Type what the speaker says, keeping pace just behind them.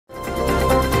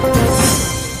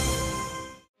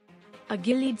A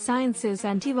Gilead Sciences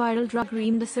antiviral drug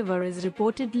Remdesivir is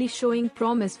reportedly showing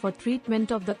promise for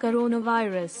treatment of the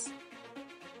coronavirus.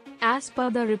 As per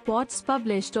the reports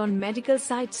published on medical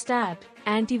site Stat,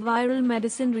 antiviral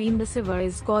medicine Remdesivir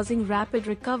is causing rapid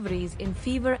recoveries in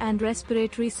fever and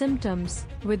respiratory symptoms,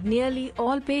 with nearly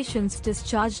all patients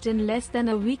discharged in less than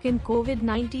a week in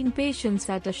Covid-19 patients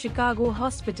at a Chicago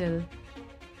hospital.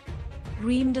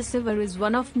 Remdesivir is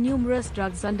one of numerous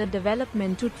drugs under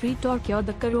development to treat or cure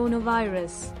the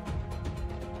coronavirus.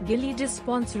 Gilead is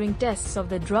sponsoring tests of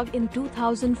the drug in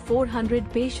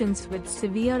 2,400 patients with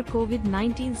severe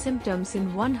COVID-19 symptoms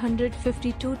in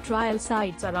 152 trial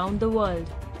sites around the world.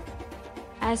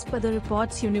 As per the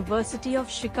reports, University of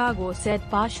Chicago said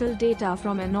partial data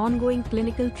from an ongoing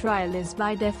clinical trial is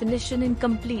by definition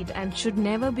incomplete and should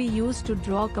never be used to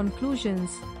draw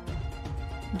conclusions.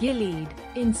 Gilead,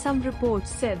 in some reports,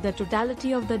 said the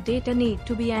totality of the data need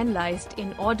to be analyzed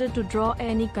in order to draw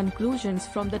any conclusions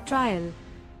from the trial.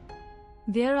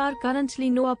 There are currently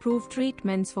no approved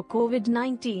treatments for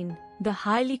COVID-19, the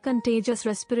highly contagious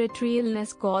respiratory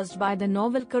illness caused by the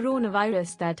novel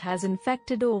coronavirus that has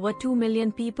infected over 2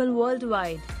 million people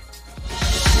worldwide.